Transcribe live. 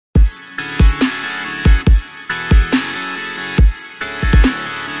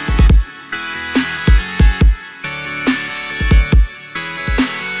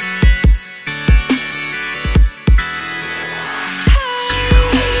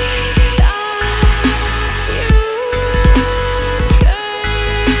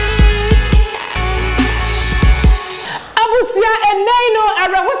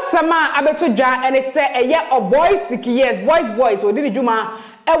Sama abetodwa ene se eye Oboy Siki yes boys odi djuma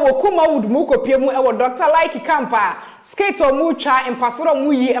ewo kuma wood mu kopiemu ewo Dr. Likee campa skate o mu twa impasoro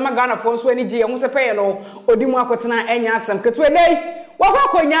mu yi ema Ghana fo so ani je hu se peye no odi mu akotena enya asem keto enei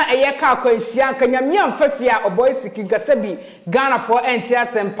wakwakonya eye ka akwanhia kanyamia mfafia Oboy Siki gasabi Ghana fo enti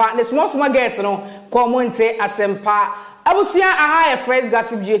asempa ne small girls no ko mo nte asempa abusia aha e fresh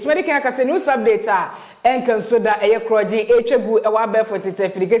gossip gh medical akase news update enkanso da eye kroji etwegu ewa befo tete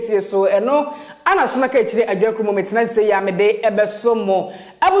firikesi so eno ana sona ka kire adwakru moment na se ya mede ebesomo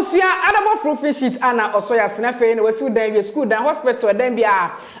abusia adabo fruit sheet ana osoya senafe ne wasi udan wi school dan hospital dan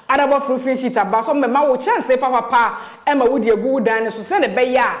bia adabo fruit sheet abaso mema wo chance papa ema wudi egu udan ne so se ne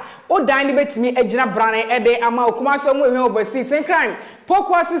be ya udan ne betimi agina brane ede ama okuma so mu ehwe overseas crime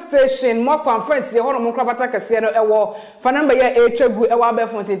Pokwasi station mo conference ye hono mo krabata kase no ewo fa number ya etwegu ewa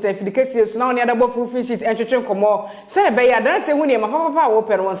befo tete firikesi so na oni adabo fruit sheet enchwetwe komo se be ya dan se huni ma papa wo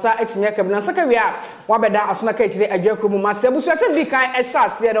per wonsa etimi akab na saka wi a wabeda asona ka kire adwakru mu ma se busu se bi kan ehya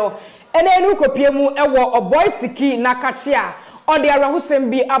ase no ene enu kopiemu ewo Oboy Siki na kachia odi arahusem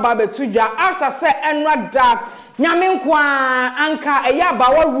bi aba betudwa after se enrada nyame nkwa anka eya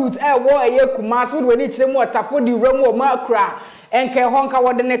bawa route ewo eye Kumasi wo ni kire mu otafo di wura mu makra enke honka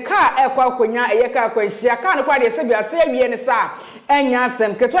wode ne ka ekwa akonya eye ka akwanhia ka ne kwa de se bia se awie ne sa enya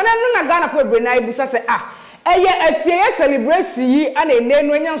asem keto na Ghana fo bre na ibusa se eye asiye celebration yi ana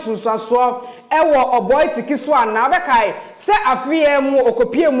enenu enya nsunsuaso ewo Oboy Siki so ana bekai se afie mu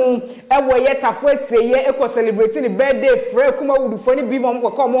okopie mu ewo ye tafo asiye eko celebrate ni birthday frɛ kuma wudufo ni bi mom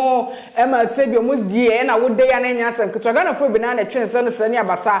kokomo ema se bi omus die na wode ya na enya asem keto Ghana fo bre na na twense no se ne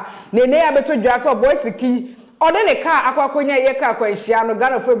abasa ne ne ya betodwa se Oboy Siki ode ne ka akwakonya ye ka akwanhia no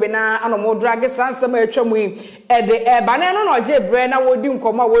Ghana fo be na anomo drag sansama atwamu ede eba na no oje bre na wodi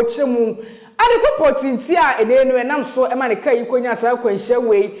nkoma wo kyemu ade ko potinti a enenu enam so ema ne ka yikonya sa akwanhia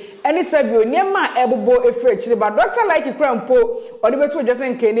wei eni sabio niema ebobo efre chire ba Dr. Likee krampo ode beto odwese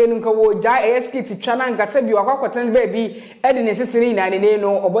nkenenu nka wo ja eskit twa na nka sabio akwakoten baby ede ne sisiri na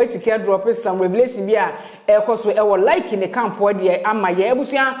nenu Oboy Siki drop some revelation bi a ekoso ewo Likee ne campo de ama ye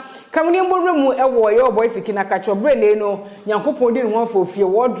ebusia kamuni mboremu ewo ye Oboy Siki na kacho bre nenu nyankopon di ne ho afofie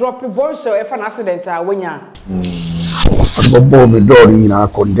wo drop bombshell efa na accident a wonya bobo me dori na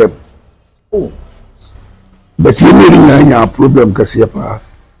condemn but you really na problem kasi pa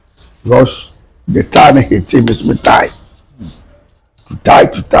because the time hit him is me tie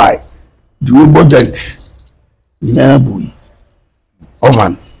to tie the dent In-Oboy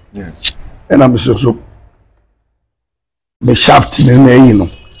oven and I'm so me shaft in no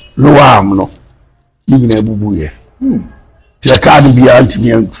lower arm no In-Oboy the card be anti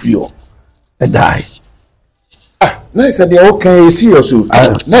me and feel a die. Nice, they okay, serious.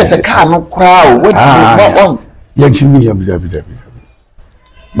 Nice, a car no crowd. What on? Yes, you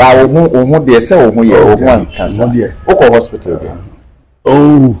But who they say, who you one cancer, hospital.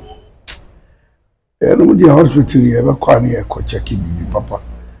 Oh, the hospital, you ever call me a coach, papa.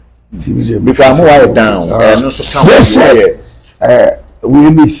 If I'm wired down, no, so we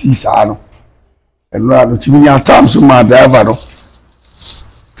may see Sano and rather to me at times to my driver.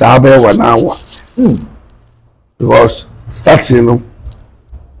 Sabe 1 hour. Because starting no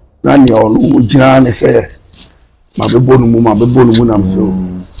nani onu ujina ne say ma be bonu mu nam so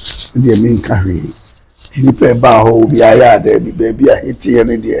dey mean carry tini pe ba ho bi aya da bi baby a hiti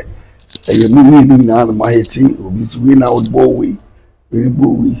ne dey e mi na ma hiti obi so we na old boy we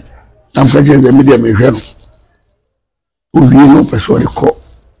am ka je me dey me hwe no obi no person dey call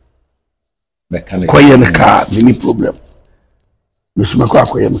mechanic koye ne car any problem no so ma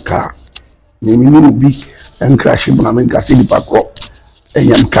koye me car ni mi bi en crash na men gati di pakro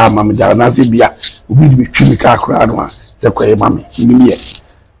enyam ka ma me da na se bia obi di betwi ka akra no a se kwaye ma me ni mi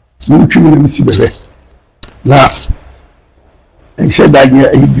twi na mi si bebe na en she da nye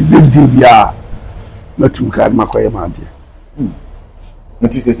e bi di bia na tu ka ma kwaye ma de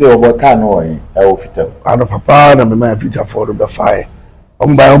nti se obo ka no e wo fitam ana papa na me ma fita for the fire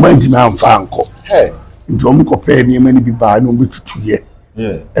on by o man di ma amfa anko nti o mko pe ni ma ni bi ba no betutuye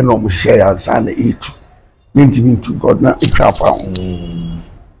and no share and sign the E2. Mean to God not a trap on.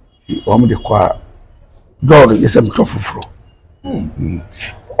 The choir. God is a tough fro.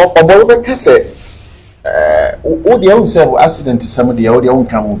 Obo ka say o de own say accident somebody o de own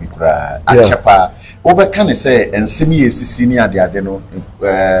can will be cry achapa obo can say ensemi esisi ni ade no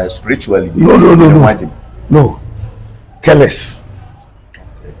spiritually no careless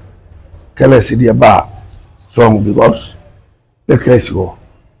the bar song because the case go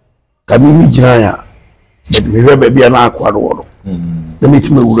kamimi jinaya but me rebe bia na akwa do the meet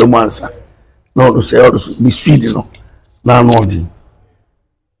me wure mu ansa no say all be speed no na no di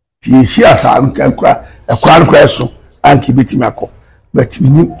ti hia sa nka kwa so anki betimi akọ but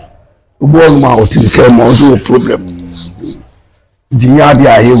ni obo ma o tin ka mo so problem dinya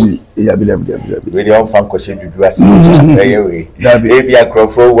dia hewi ya bila we dey on fan question dudu ase we e bia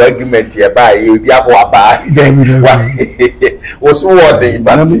crofo argument e ba e bia bo aba wo so wo dey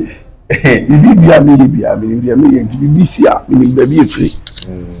but bibia me bibisi a me baby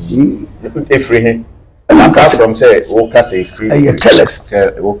efri he and come from say o ka say free okay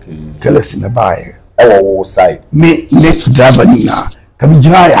Kelex in the buy our side me next driver na kabi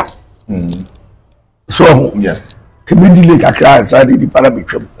jinaya so yeah comedy like akra side di para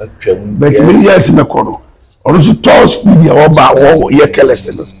betwam but me yes me kono onu so toss media oba wo ye Kelex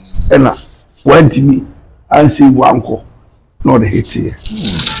no na went me and say wanko no the hit here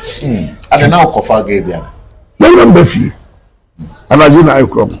and now kofa gabia no number fee and I do na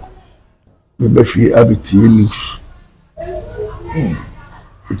ikrom me be fee abiti news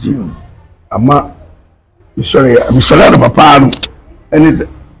ama mi sorry na papa no ene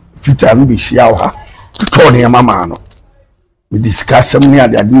fita no be hia wo ha to ne mama no me discuss am ne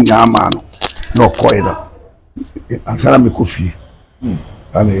ade nya ama no no koy no ansana me kofi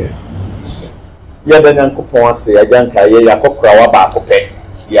ane ya da nyankopon ase ajanka ye yakokra wa ba akopɛ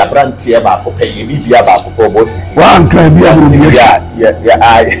ya brantie ba akopɛ ye bibia ba akopɛ bosi wa anka bia no ya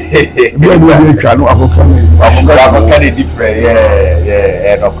ai bia no twa no akokra ne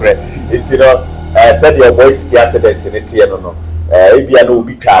different no kre itiro said your voice ki accident ne tie no ebia no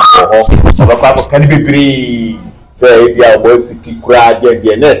obi twa ho obakwa akokra ne bibiri say ebia voice ki kura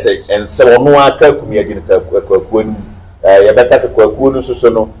de na se ense wono aka kumia de kwakuo no ya beka se kwakuo no so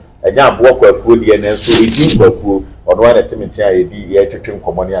no anya abo kwakuo de na so edi kwakuo ono na timitia edi ye twetwe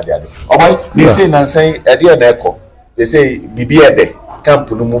nkomo ne ade oboy they say na say ede na eko they say bibia ede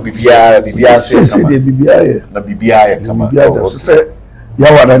camp no mu bibia so kama bibia ye na bibia ye kama so say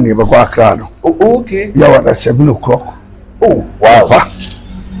ya wada ne be kwa akra no okay ya wada 7 o'clock oh wow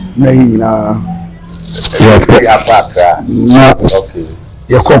na ina ya akra na okay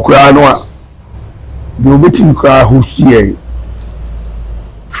ya kokura no a de obetim kwa hosie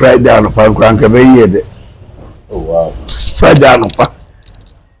Friday no pa nkranka be yede oh wow Friday no pa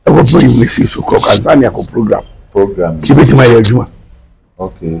e go put you see so clock azania ko program kibeti ma yaduma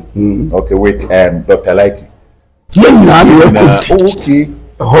okay okay wait Dr. Likee yen na no okay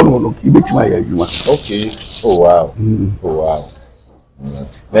hold on kibeti ma yaduma okay oh wow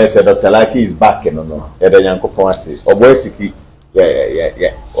they said Dr. Likee is back no ede nyankopon ase oboy Siki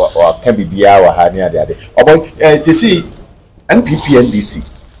yeah or can be bia wa ha ni ade oboy to see NPP NDC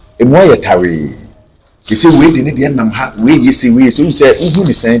emo ya carry kisi we de ne de nam ha we yesi so say uhu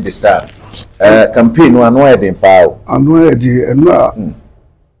ni send the star campaign no anu ya den pa anu ya de enu a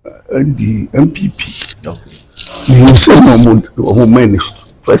ndi MPP okay you say no mo minister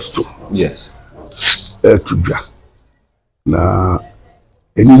first yes to bia na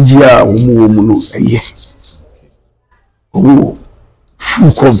enijia wo mu no eye o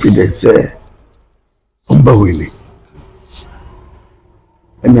full confidence omba wele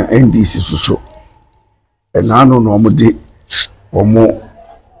ena NDC so ena no no de omo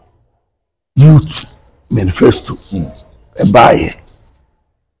youth manifesto e baye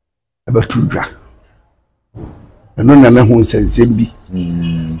e batudwa eno na me hu sensem bi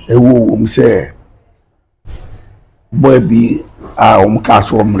e wo mu se boy bi a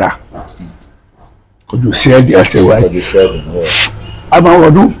kaso omra ko ju se dia se wa ama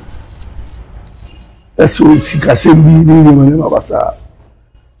wodu eso sika sembi ni ni ma basa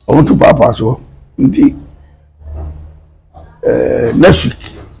on to papa so ndi next week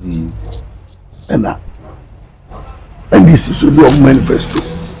and this is the manifesto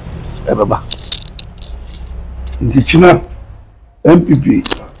baba ndi china MPP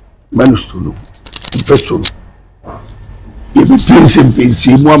manifesto no manifesto no e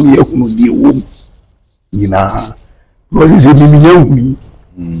pense mo am ye hunu di wo nyina what is it mi nyahu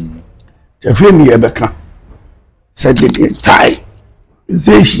jafe mi ebeka said the tie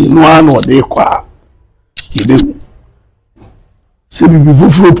zeshi no ano de kwa yebe se bi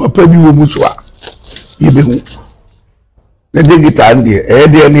fufuro papa bi wo muso a yebe hu na digital ndie e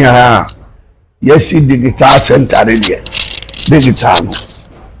de ni ha yes digital center de digital no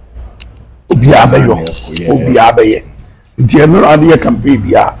obi abaye nti eno ade campaign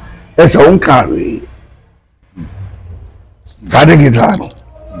dia esa won kare ka digital no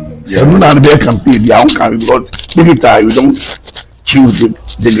so no na be campaign dia won kare because digital you don't choose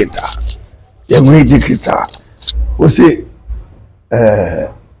digital we digital o say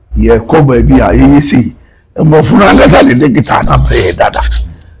ye ko ba bi a ye see mo funu angasa de digital na be dada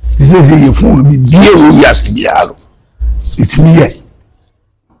this is ye funu bi die o ya se biaro it me ye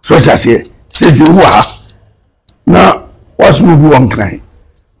so just say says wa na what's move one kind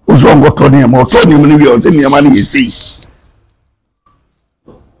ozo ngo toni am otoni am ni bi o se ni am na yesi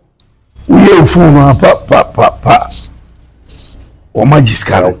uye ufuma pa o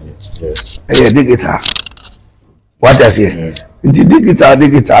magiskalo digital what I say ndi digital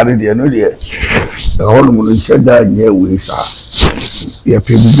de no de holu mu ncheda nye we sa ye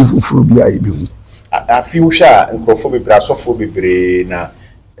pe bi fufuru bi ayi bi hu afi wo hwa nkrofo bebre asofo bebre na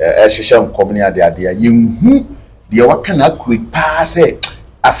ehhehye nkom ne ade yenhu de waka na akuri pa se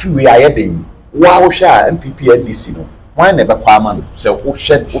afi we ayeden wa wo hwa MPP NDC no why never kwa no se wo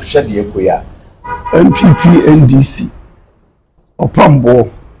hwe de ekoya MPP NDC opambo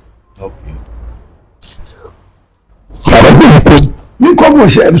okay ni komo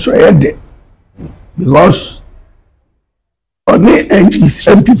share so yede because only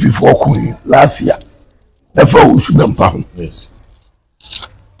MPP for Queen last year therefore we should be pound yes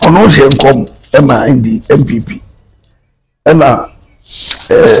ono she nkom ema ndi MPP ena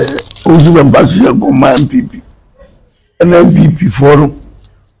uzuba mbasu ya ngoma MPP ena MPP forum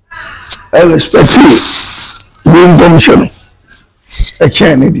I respect you we commission a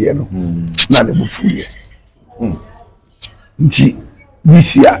chain de no na le bufuye nti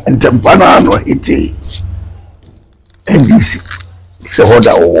this year ntempana no hiti NDC se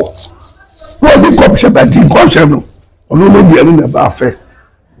hoda wo bi commission ba din commission no ono no bi anu na ba fe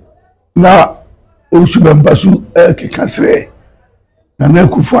na osuba mbasu kekasre na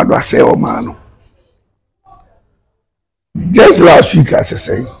kufu ado ase o ma no just last week as I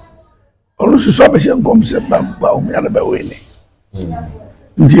say ono so abeshe commission ba o mi ana ba we ni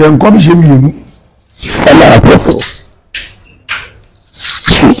ndi commission mi ala apoto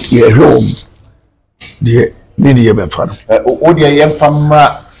ye home die ni ye be fa no o de ye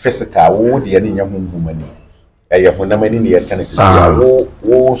mfama physical wo de ni nya honhumani ye honamani ne ye kan sisi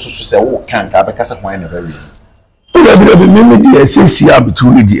wo susu se wo kan ka be kasa hwan na ba wi bi me de sisi am tu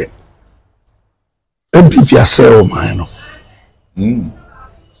wi de MPP ase o man no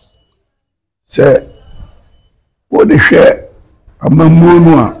se wo de hwe amamu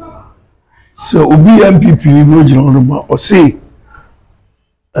no a se obi MPP ni no jino no ma o se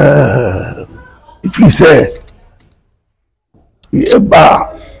if you say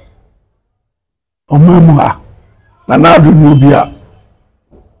eba omamwa na nadu nobia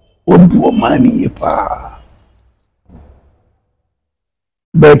obu omani pa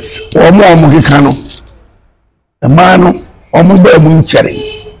but omo kekano emano omo ba mu nchere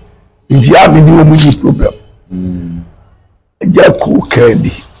ndi ami di omo yi problem eja ku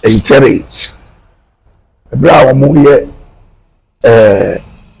kedi enchere ebra omo ye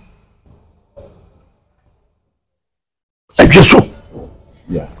Exp0se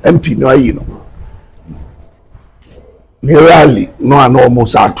MP no ayi no ne rally no an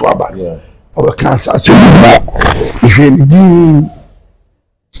almost atu aba o cancer so je ni di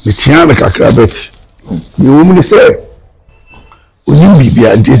metiana kakra bet ni wo mu ni se oyin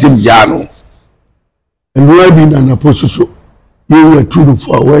bibia ndezem ya no nwa bi na posuso ye we turu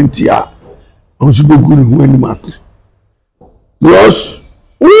for wentia on su bogu ni ho ani mask because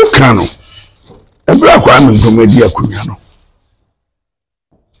who can ebra kwa me komedi akunya no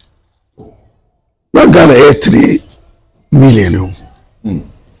na gana 3 million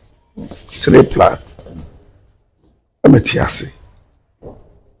 3 plus ametiase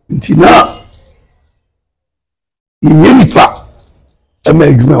ntina yenipa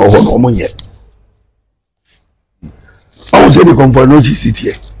amedwuma ho no monye awu se de conformity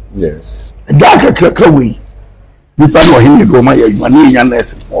city yes daka kraka we nipa no hini do ma yadwuma ni nya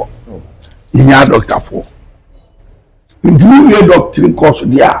nurse for nya doctor for nduru doctor course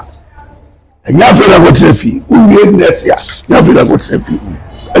dia nya fela go trefi uwe nurse ya nya fela go trefi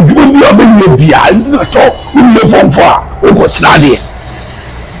adwuma bi obenye bia na to uwe form for o go tira de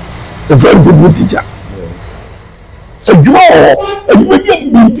a very good teacher yes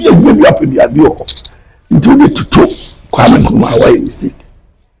adwuma bi apedi abi o ntu de tuto kwa me kuma why mistake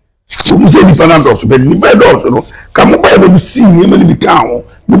o se di panado so be ni be do so no ka mo ba be si ni me bi ka ho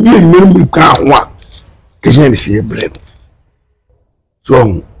mo bi ni me bi ka ho a ke je ni se bread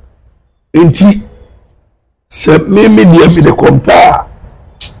so enti se me dia bi de compare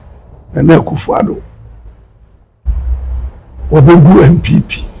na Akufo-Addo obogu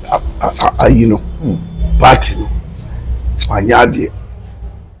MPP you know party no wanyade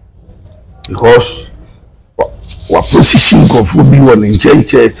because wa position kofo bi won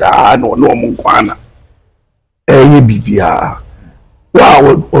nkenche saa na no mo nkwana bibia wa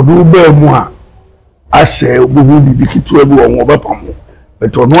odu ba mu a ase obu bibi kitu ebi won obapam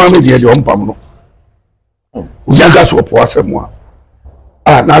but ono ame de on pam no ujaga so po asemu a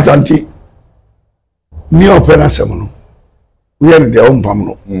ah na santi ni opera sem no we am de ompam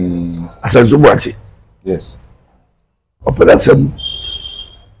no asanso buachi yes opera sem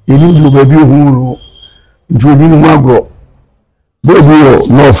yini lu baby hu no ndu ni mu agro bobu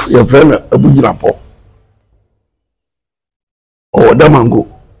north your friend abujira po o damango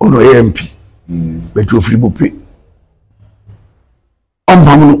ono AMP betu free bupi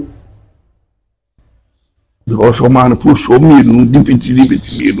ompam no because man push o me deputy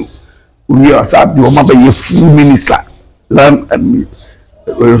me we are sabi o ma be full minister land and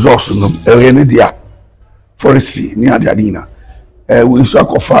resource no area dia forestry ni adina we so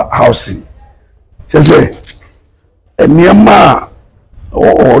offer housing say eniema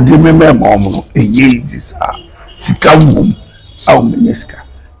o di memem no eyes sika wum aw meneska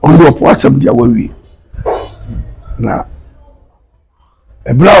on do for asem dia wawi na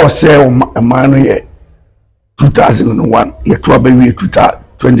ebra o say o man no ye 2001 ye to abawi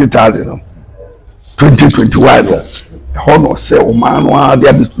 20,000 2021 hono say o man no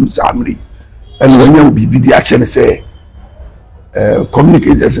dia be samri and when you be the action say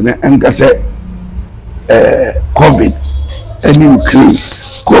communicators and say COVID and Ukraine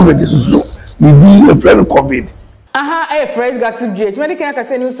COVID is so we deal a friend COVID aha fresh gossip GH medical can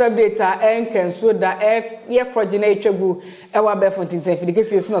say news update Exp0se da ye coordinate gu ewa be fontin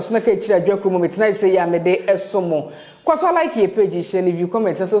fidikesi so no ka kira dwakro moment na say ya mede esomo kwaso like your page share leave you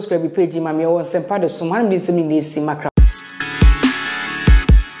comment and subscribe page ma me won sempa de so man bi se mi na esi makra